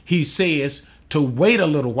them. He says to wait a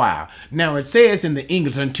little while. Now it says in the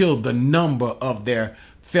English, until the number of their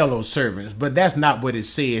fellow servants, but that's not what it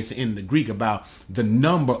says in the Greek about the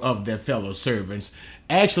number of their fellow servants.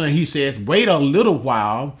 Actually, he says, wait a little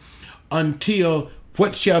while until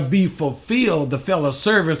what shall be fulfilled, the fellow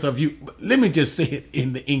servants of you. Let me just say it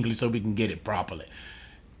in the English so we can get it properly.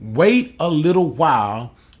 Wait a little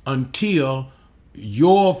while until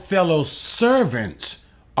your fellow servants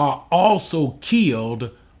are also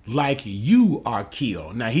killed like you are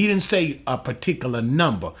killed. Now, he didn't say a particular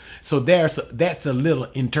number. So that's a little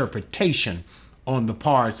interpretation on the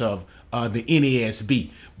parts of the NASB.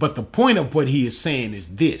 But the point of what he is saying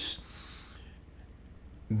is this.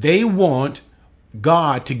 They want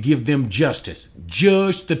God to give them justice,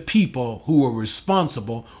 judge the people who are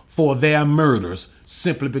responsible for their murders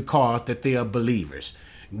simply because that they are believers.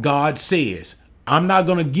 God says, I'm not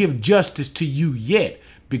going to give justice to you yet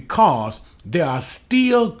because there are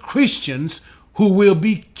still Christians who will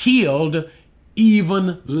be killed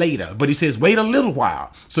even later. But he says, wait a little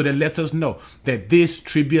while. So that lets us know that this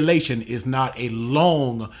tribulation is not a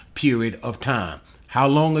long period of time. How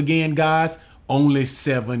long again, guys? Only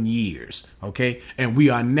 7 years. Okay. And we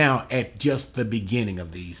are now at just the beginning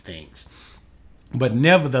of these things. But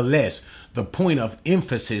nevertheless, the point of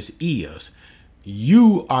emphasis is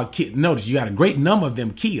you are notice you got a great number of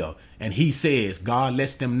them killed. And he says, God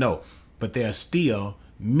lets them know, but there are still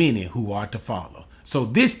many who are to follow. So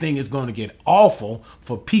this thing is going to get awful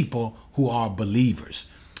for people who are believers.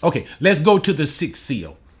 Okay, let's go to the sixth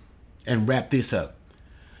seal and wrap this up.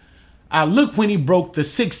 I looked when he broke the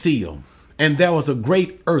sixth seal, and there was a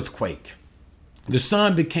great earthquake. The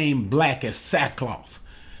sun became black as sackcloth,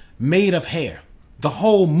 made of hair. The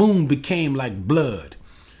whole moon became like blood.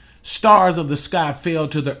 Stars of the sky fell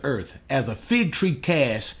to the earth as a fig tree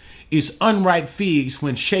casts its unripe figs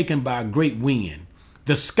when shaken by a great wind.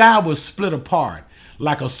 The sky was split apart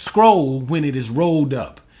like a scroll when it is rolled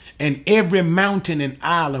up, and every mountain and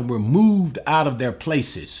island were moved out of their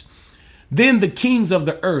places. Then the kings of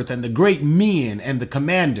the earth and the great men and the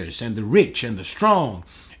commanders and the rich and the strong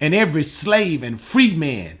and every slave and free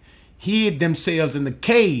man hid themselves in the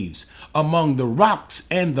caves among the rocks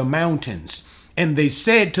and the mountains. And they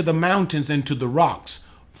said to the mountains and to the rocks,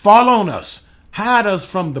 fall on us, hide us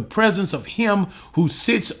from the presence of him who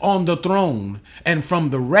sits on the throne and from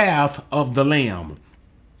the wrath of the Lamb.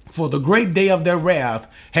 For the great day of their wrath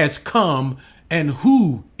has come, and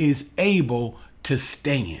who is able to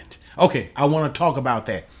stand? Okay, I want to talk about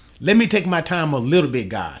that. Let me take my time a little bit,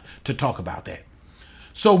 God, to talk about that.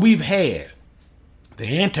 So we've had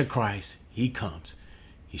the Antichrist. He comes.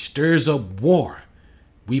 He stirs up war.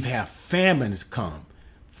 We've had famines come,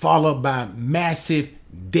 followed by massive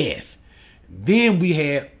death. Then we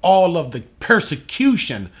had all of the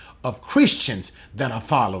persecution of Christians that are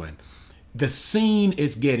following. The scene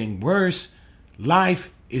is getting worse.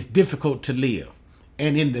 Life is difficult to live.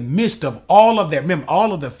 And in the midst of all of that, remember,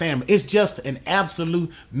 all of the family, it's just an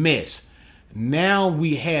absolute mess. Now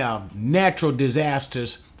we have natural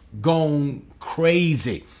disasters gone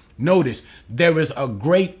crazy. Notice there is a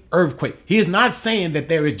great earthquake. He is not saying that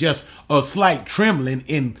there is just a slight trembling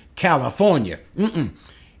in California.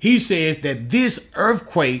 He says that this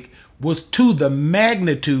earthquake was to the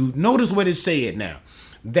magnitude. Notice what it said now,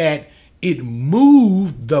 that it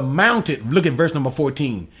moved the mountain. Look at verse number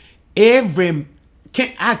 14.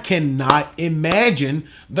 I cannot imagine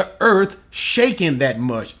the earth shaking that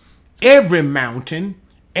much. Every mountain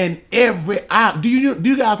and every island. Do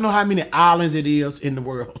you guys know how many islands it is in the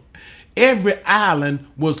world? Every island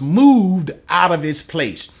was moved out of its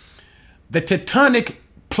place. The tectonic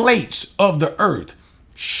plates of the earth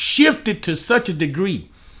shifted to such a degree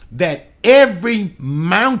that every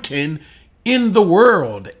mountain in the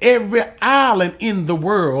world, every island in the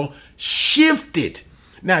world shifted.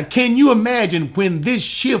 Now, can you imagine when this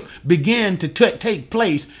shift began to take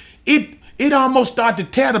place? It almost started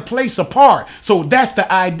to tear the place apart. So that's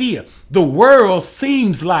the idea. The world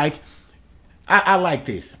seems like, I like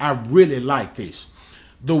this. I really like this.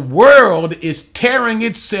 The world is tearing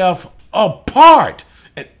itself apart.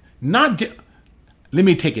 Let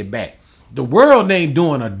me take it back. The world ain't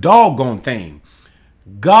doing a doggone thing.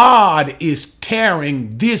 God is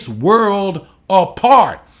tearing this world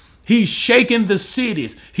apart. He's shaking the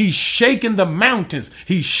cities. He's shaking the mountains.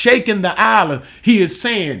 He's shaking the island. He is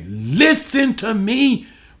saying, listen to me,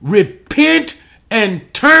 repent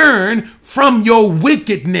and turn from your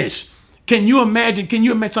wickedness. Can you imagine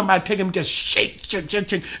somebody taking him, just shake.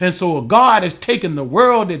 And so God has taken the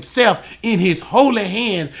world itself in his holy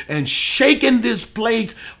hands and shaking this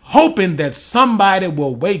place, hoping that somebody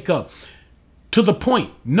will wake up. To the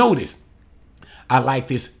point, notice, I like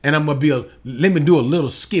this, and let me do a little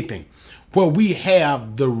skipping, where we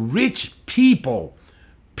have the rich people.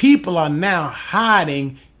 People are now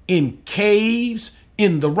hiding in caves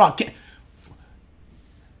in the rock.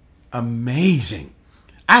 Amazing.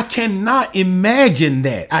 I cannot imagine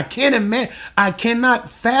that. I cannot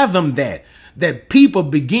fathom that people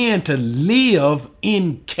began to live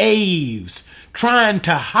in caves, trying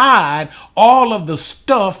to hide all of the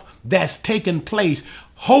stuff that's taken place,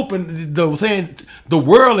 hoping the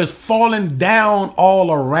world is falling down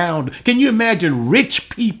all around. Can you imagine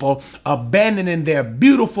rich people abandoning their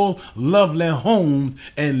beautiful, lovely homes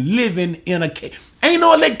and living in a cave? Ain't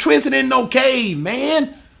no electricity in no cave,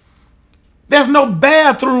 man. There's no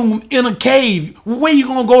bathroom in a cave. Where you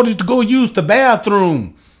gonna go use the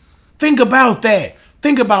bathroom? Think about that.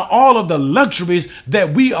 Think about all of the luxuries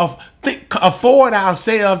that we afford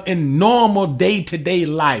ourselves in normal day-to-day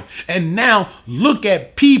life. And now look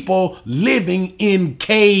at people living in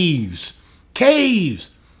caves. Caves.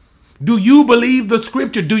 Do you believe the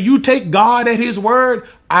scripture? Do you take God at his word?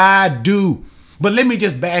 I do. But let me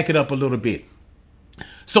just back it up a little bit.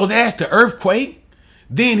 So that's the earthquake.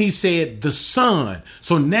 Then he said the sun.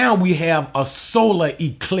 So now we have a solar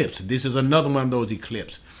eclipse. This is another one of those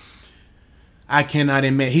eclipses. I cannot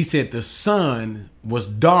imagine. He said the sun was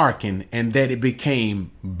darkened and that it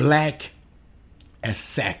became black as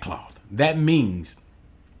sackcloth. That means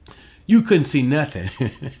you couldn't see nothing.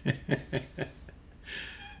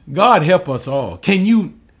 God help us all.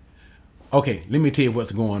 Okay, let me tell you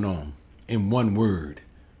what's going on in one word.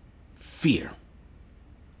 Fear.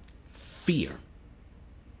 Fear.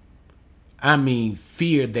 I mean,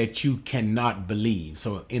 fear that you cannot believe.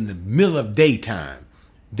 So in the middle of daytime,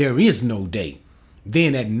 there is no day.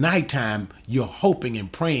 Then at nighttime, you're hoping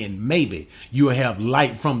and praying maybe you'll have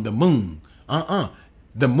light from the moon.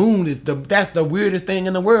 The moon that's the weirdest thing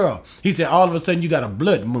in the world. He said all of a sudden you got a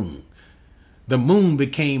blood moon. The moon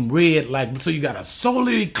became red, so you got a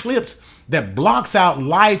solar eclipse that blocks out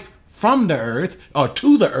life from the earth, or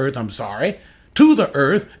to the earth, to the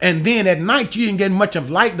earth. And then at night you didn't get much of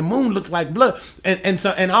light. The moon looks like blood. And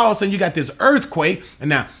all of a sudden you got this earthquake. And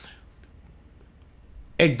now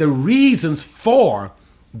the reasons for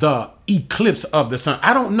the eclipse of the sun,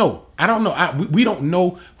 I don't know. We don't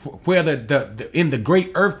know whether in the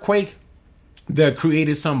great earthquake they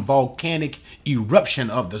created some volcanic eruption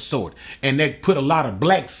of the sort and they put a lot of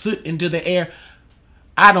black soot into the air.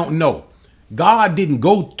 I don't know. God didn't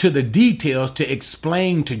go to the details to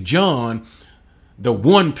explain to John the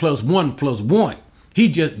 1 + 1 + 1.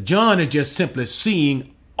 John is just simply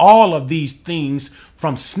seeing all of these things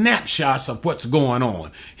from snapshots of what's going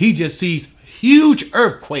on. He just sees huge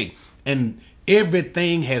earthquake and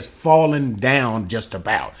everything has fallen down just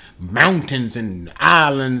about. Mountains and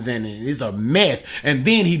islands, and it's a mess. And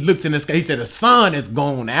then he looks in the sky. He said the sun is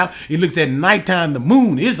gone out. He looks at nighttime, the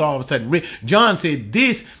moon is all of a sudden red. John said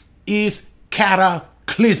this is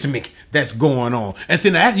cataclysmic that's going on. And so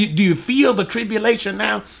now, do you feel the tribulation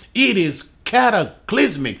now? It is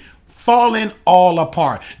cataclysmic, falling all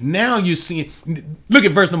apart. Now you see, look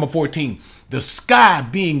at verse number 14. The sky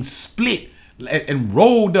being split and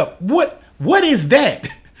rolled up. What is that?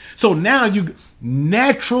 So now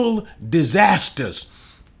natural disasters,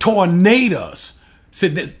 tornadoes,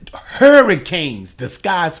 hurricanes, the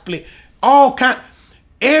sky split,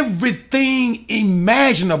 everything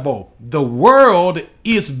imaginable. The world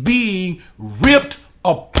is being ripped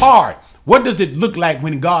apart. What does it look like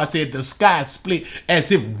when God said the sky split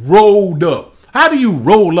as if rolled up? How do you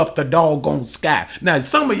roll up the doggone sky? Now,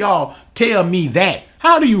 some of y'all tell me that.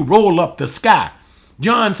 How do you roll up the sky?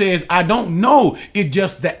 John says, I don't know. It's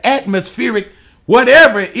just the atmospheric,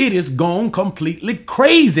 whatever it is, gone completely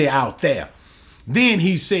crazy out there. Then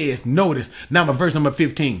he says, notice, verse number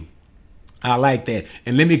 15. I like that.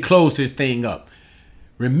 And let me close this thing up.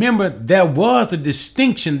 Remember, there was a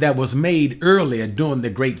distinction that was made earlier during the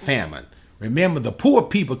Great Famine. Remember, the poor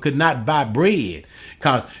people could not buy bread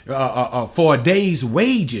because for a day's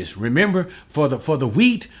wages. Remember, for the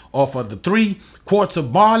wheat or for the 3 quarts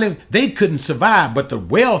of barley, they couldn't survive. But the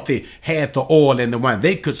wealthy had the oil and the wine;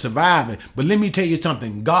 they could survive it. But let me tell you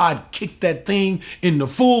something: God kicked that thing into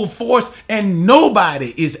full force, and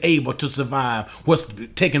nobody is able to survive what's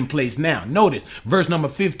taking place now. Notice verse number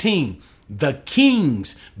 15. The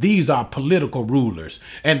kings, these are political rulers,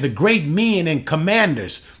 and the great men and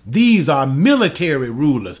commanders, these are military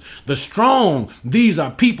rulers. The strong, these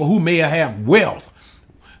are people who may have wealth.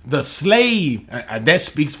 The slave, that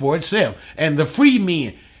speaks for itself, and the free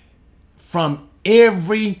men, from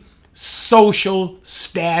every social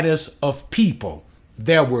status of people.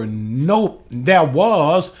 There was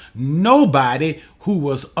nobody who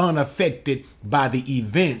was unaffected by the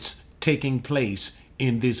events taking place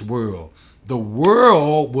in this world. The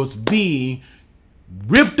world was being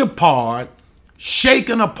ripped apart,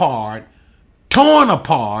 shaken apart, torn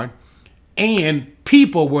apart, and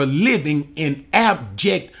people were living in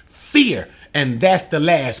abject fear. And that's the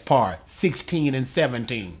last part, 16 and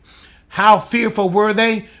 17. How fearful were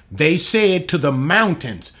they? They said to the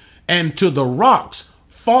mountains and to the rocks,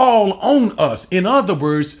 fall on us. In other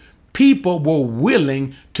words, people were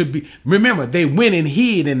willing to be. Remember, they went and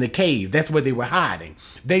hid in the cave. That's where they were hiding.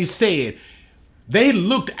 They said, they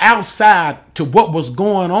looked outside to what was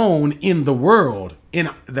going on in the world, in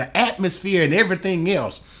the atmosphere and everything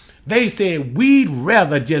else. They said, we'd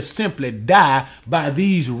rather just simply die by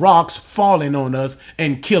these rocks falling on us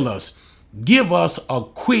and kill us. Give us a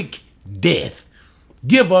quick death.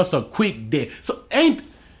 Give us a quick death. So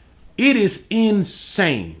it is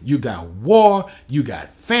insane. You got war, you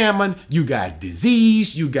got famine, you got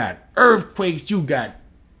disease, you got earthquakes, you got.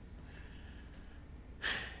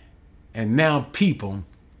 And now people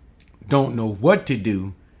don't know what to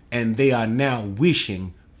do, and they are now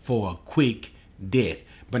wishing for a quick death.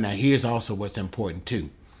 But now here's also what's important too.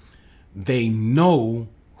 They know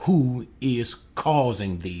who is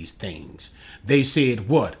causing these things. They said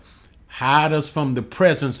what? Hide us from the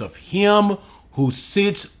presence of him who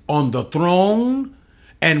sits on the throne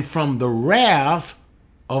and from the wrath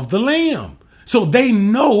of the Lamb. So they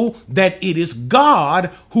know that it is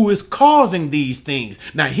God who is causing these things.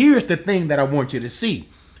 Now, here's the thing that I want you to see.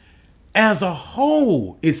 As a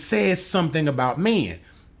whole, it says something about man.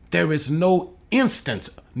 There is no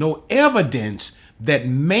instance, no evidence that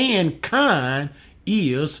mankind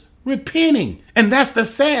is repenting. And that's the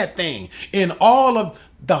sad thing. In all of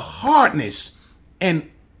the hardness and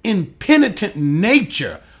impenitent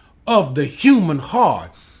nature of the human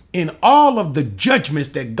heart, in all of the judgments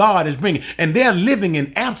that God is bringing, and they're living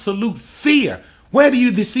in absolute fear. Where do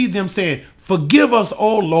you see them saying, forgive us,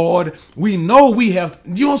 O Lord, we know we have.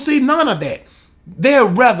 You don't see none of that. They'd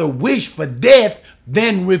rather wish for death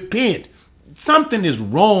than repent. Something is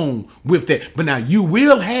wrong with that. But now you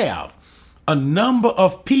will have a number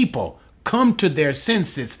of people come to their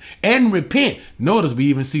senses and repent. Notice we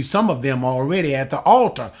even see some of them already at the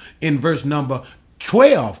altar in verse number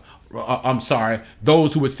 12.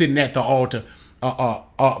 Those who were sitting at the altar,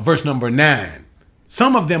 verse number 9.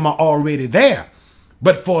 Some of them are already there.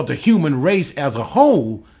 But for the human race as a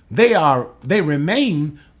whole, they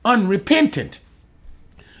remain unrepentant.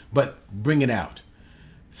 But bring it out.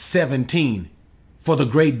 17. For the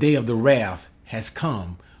great day of the wrath has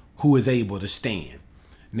come, who is able to stand?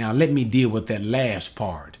 Now let me deal with that last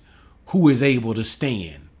part. Who is able to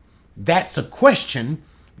stand? That's a question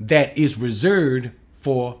that is reserved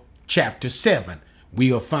for chapter 7.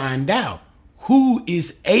 We'll find out who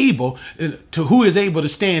is able to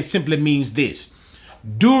stand. Simply means this: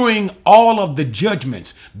 during all of the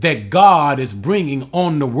judgments that God is bringing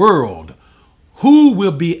on the world, who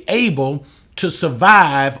will be able to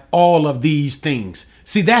survive all of these things?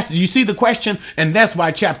 See, you see the question, and that's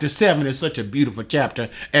why chapter 7 is such a beautiful chapter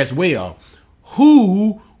as well.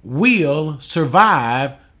 Who will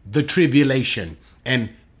survive the tribulation?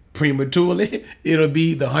 And prematurely, it'll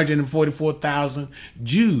be the 144,000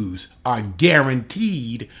 Jews are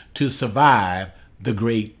guaranteed to survive the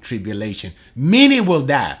great tribulation. Many will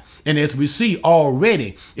die. And as we see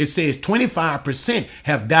already, it says 25%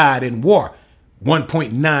 have died in war.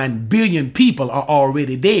 1.9 billion people are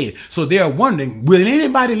already dead. So they're wondering, will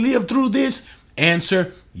anybody live through this?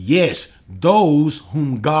 Answer, yes, those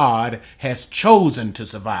whom God has chosen to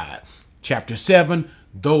survive. Chapter 7,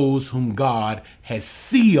 those whom God has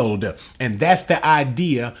sealed. And that's the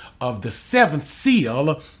idea of the seventh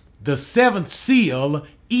seal. The seventh seal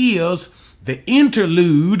is the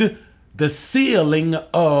interlude, the sealing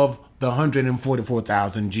of the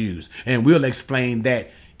 144,000 Jews. And we'll explain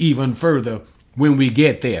that even further when we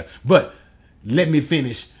get there. But let me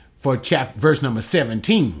finish for verse number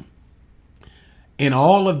 17. In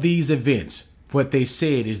all of these events, what they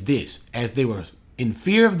said is this: as they were in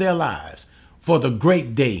fear of their lives, for the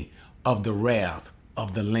great day of the wrath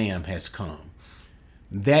of the Lamb has come.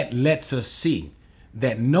 That lets us see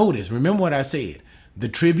that, notice, remember what I said, the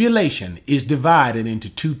tribulation is divided into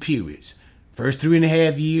two periods. First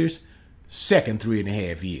 3.5 years, second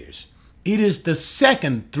 3.5 years. It is the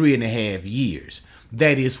second 3.5 years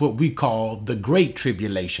that is what we call the Great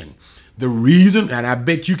Tribulation. The reason, and I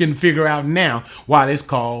bet you can figure out now why it's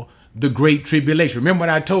called the Great Tribulation. Remember what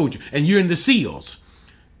I told you, and you're in the seals.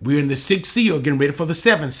 We're in the sixth seal, getting ready for the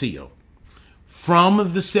seventh seal.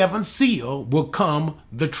 From the seventh seal will come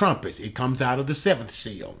the trumpets. It comes out of the seventh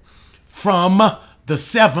seal. From the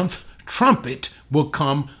seventh trumpet will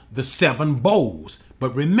come the seven bowls.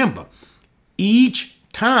 But remember, each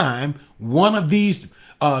time one of these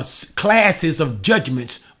classes of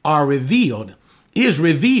judgments is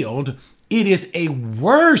revealed, it is a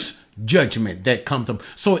worse judgment that comes up.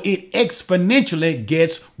 So it exponentially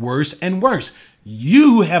gets worse and worse.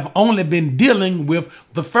 You have only been dealing with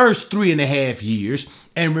the first 3.5 years,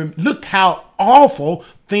 and look how awful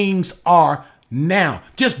things are now.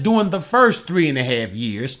 Just during the first 3.5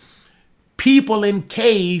 years, people in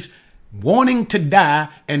caves wanting to die,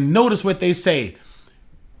 and notice what they say.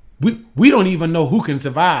 We don't even know who can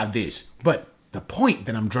survive this. But the point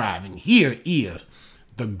that I'm driving here is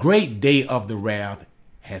the great day of the wrath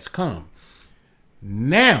has come.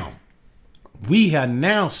 Now, we are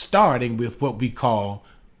now starting with what we call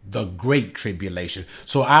the Great Tribulation.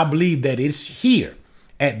 So I believe that it's here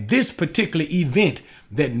at this particular event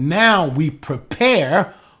that now we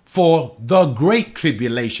prepare for the Great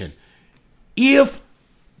Tribulation. If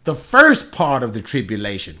the first part of the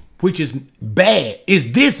tribulation, which is bad,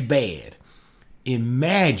 is this bad,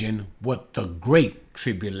 imagine what the Great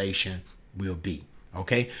Tribulation will be.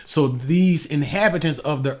 Okay, so these inhabitants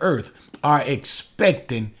of the earth are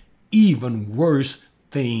expecting even worse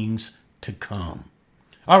things to come.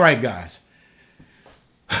 All right, guys.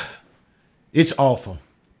 It's awful.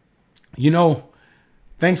 You know,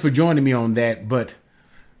 thanks for joining me on that, but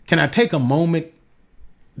can I take a moment,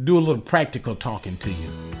 do a little practical talking to you?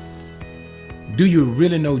 Do you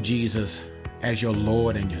really know Jesus as your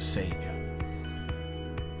Lord and your Savior?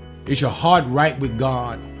 Is your heart right with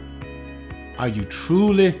God? Are you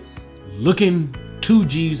truly looking to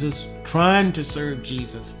Jesus, trying to serve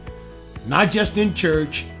Jesus? Not just in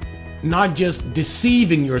church, not just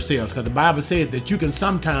deceiving yourselves, because the Bible says that you can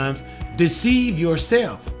sometimes deceive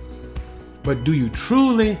yourself. But do you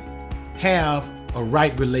truly have a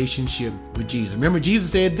right relationship with Jesus? Remember,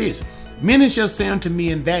 Jesus said this: many shall say unto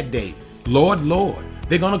me in that day, Lord, Lord.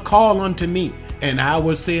 They're going to call unto me, and I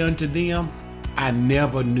will say unto them, I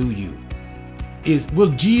never knew you. Will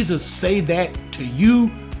Jesus say that to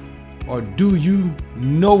you? Or do you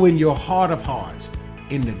know in your heart of hearts,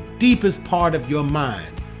 in the deepest part of your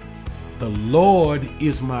mind, the Lord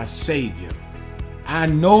is my Savior? I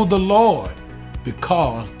know the Lord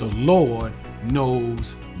because the Lord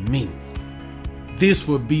knows me. This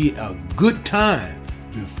will be a good time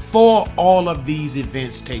before all of these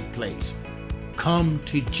events take place. Come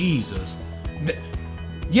to Jesus.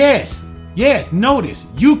 Yes, notice,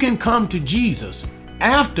 you can come to Jesus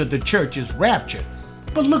after the church is raptured.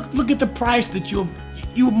 But look at the price that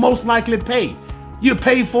you most likely pay. You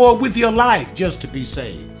pay for it with your life just to be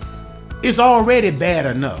saved. It's already bad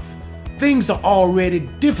enough. Things are already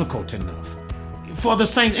difficult enough for the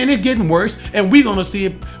saints, and it's getting worse, and we're going to see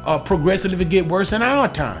it progressively get worse in our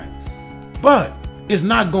time. But it's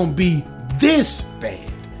not going to be this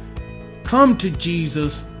bad. Come to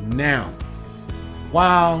Jesus now,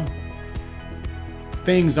 while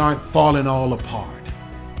things aren't falling all apart,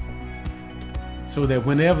 so that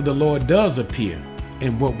whenever the Lord does appear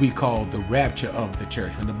in what we call the rapture of the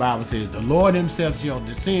church, when the Bible says the Lord himself shall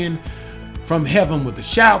descend from heaven with the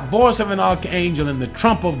shout, voice of an archangel, and the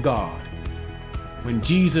trump of God, when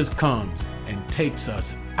Jesus comes and takes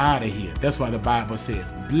us out of here. That's why the Bible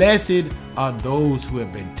says, blessed are those who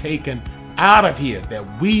have been taken out of here,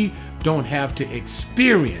 that we don't have to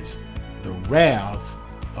experience the wrath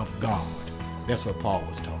of God. That's what Paul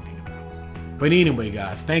was talking about. But anyway,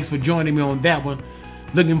 guys, thanks for joining me on that one.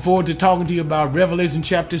 Looking forward to talking to you about Revelation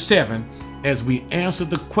chapter 7 as we answer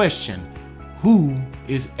the question, who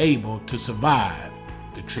is able to survive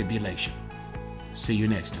the tribulation? See you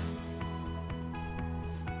next time.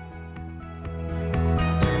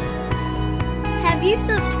 Have you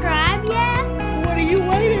subscribed yet?